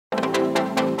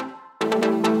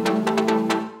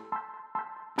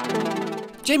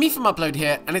Jamie from Upload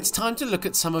here, and it's time to look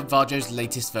at some of Varjo's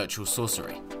latest virtual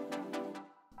sorcery.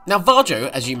 Now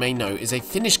Varjo, as you may know, is a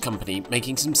Finnish company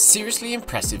making some seriously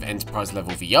impressive enterprise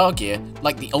level VR gear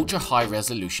like the ultra high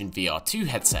resolution VR2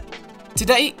 headset.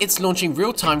 Today it's launching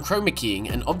real-time chroma keying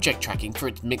and object tracking for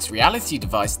its mixed reality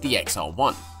device, the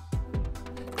XR1.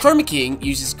 Chroma keying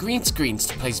uses green screens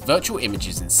to place virtual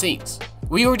images in scenes.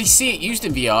 We already see it used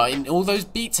in VR in all those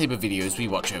Beat Saber videos we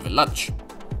watch over lunch.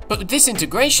 But with this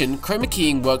integration, chroma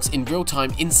keying works in real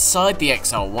time inside the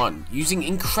XR1 using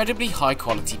incredibly high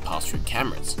quality pass-through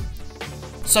cameras.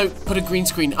 So put a green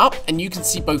screen up and you can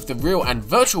see both the real and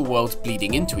virtual worlds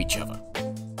bleeding into each other.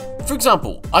 For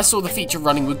example, I saw the feature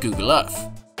running with Google Earth.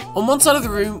 On one side of the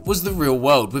room was the real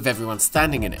world with everyone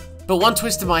standing in it, but one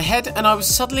twist of my head and I was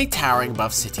suddenly towering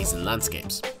above cities and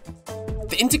landscapes.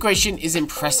 The integration is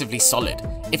impressively solid.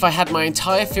 If I had my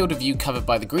entire field of view covered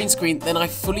by the green screen, then I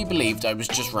fully believed I was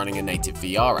just running a native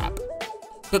VR app.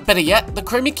 But better yet, the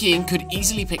chroma keying could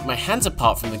easily pick my hands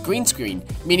apart from the green screen,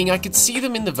 meaning I could see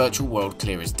them in the virtual world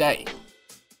clear as day.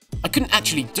 I couldn't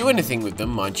actually do anything with them,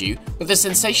 mind you, but the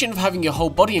sensation of having your whole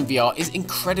body in VR is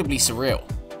incredibly surreal.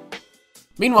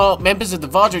 Meanwhile, members of the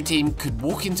Varjo team could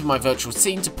walk into my virtual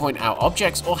scene to point out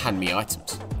objects or hand me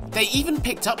items. They even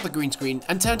picked up the green screen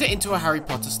and turned it into a Harry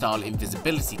Potter style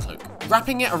invisibility cloak,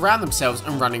 wrapping it around themselves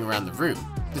and running around the room.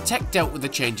 The tech dealt with the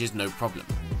changes no problem.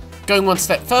 Going one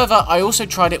step further, I also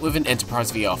tried it with an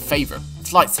Enterprise VR favourite,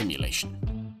 flight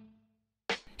simulation.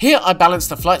 Here I balanced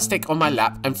the flight stick on my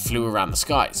lap and flew around the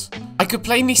skies. I could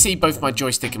plainly see both my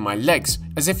joystick and my legs,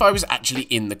 as if I was actually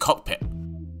in the cockpit.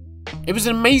 It was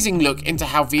an amazing look into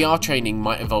how VR training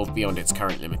might evolve beyond its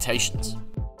current limitations.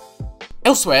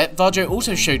 Elsewhere, Varjo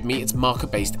also showed me its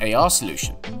marker-based AR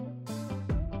solution.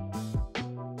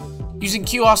 Using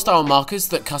QR-style markers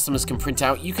that customers can print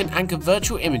out, you can anchor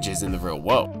virtual images in the real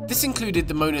world. This included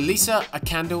the Mona Lisa, a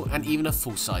candle, and even a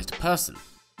full-sized person.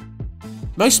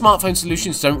 Most smartphone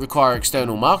solutions don't require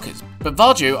external markers, but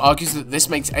Varjo argues that this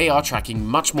makes AR tracking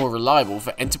much more reliable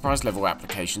for enterprise-level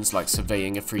applications like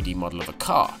surveying a 3D model of a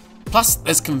car. Plus,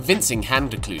 there's convincing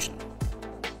hand occlusion.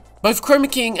 Both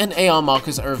chroma keying and AR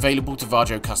markers are available to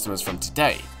Varjo customers from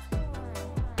today.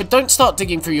 But don't start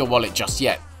digging through your wallet just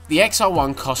yet. The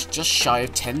XR1 costs just shy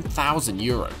of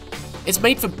 €10,000. It's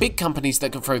made for big companies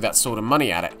that can throw that sort of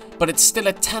money at it, but it's still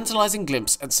a tantalizing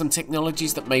glimpse at some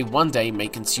technologies that may one day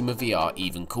make consumer VR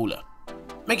even cooler.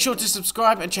 Make sure to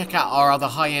subscribe and check out our other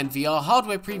high-end VR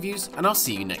hardware previews, and I'll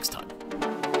see you next time.